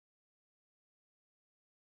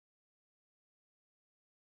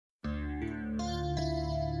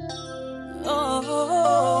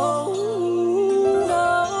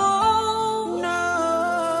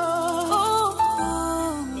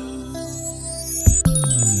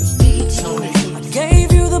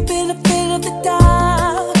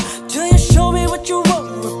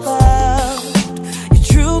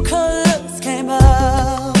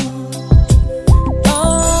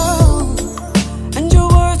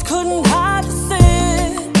couldn't hide the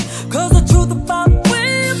sin, 'cause the truth about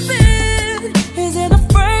where you've been is in a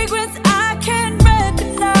fragrance I can't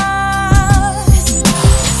recognize.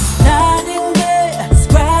 Standing there,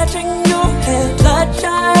 scratching your head,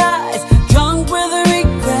 bloodshot eyes, drunk with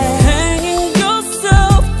regret, hanging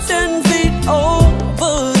yourself 10 feet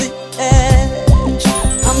over the edge.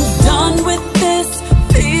 I'm done with this,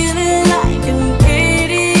 feeling like an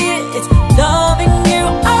idiot, loving you,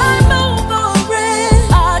 I'm over it.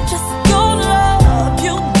 I just don't love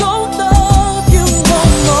you no more.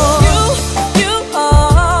 You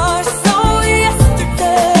are so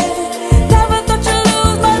yesterday. Never thought you'd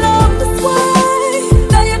lose my love this way.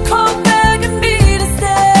 Now you come begging me to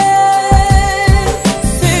stay.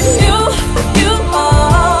 See, you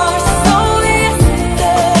are so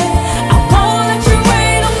yesterday. I won't let you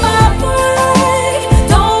rain on my parade.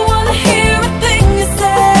 Don't wanna hear a thing you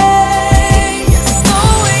say. You're so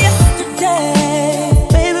yesterday.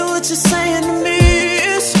 Baby, what you saying?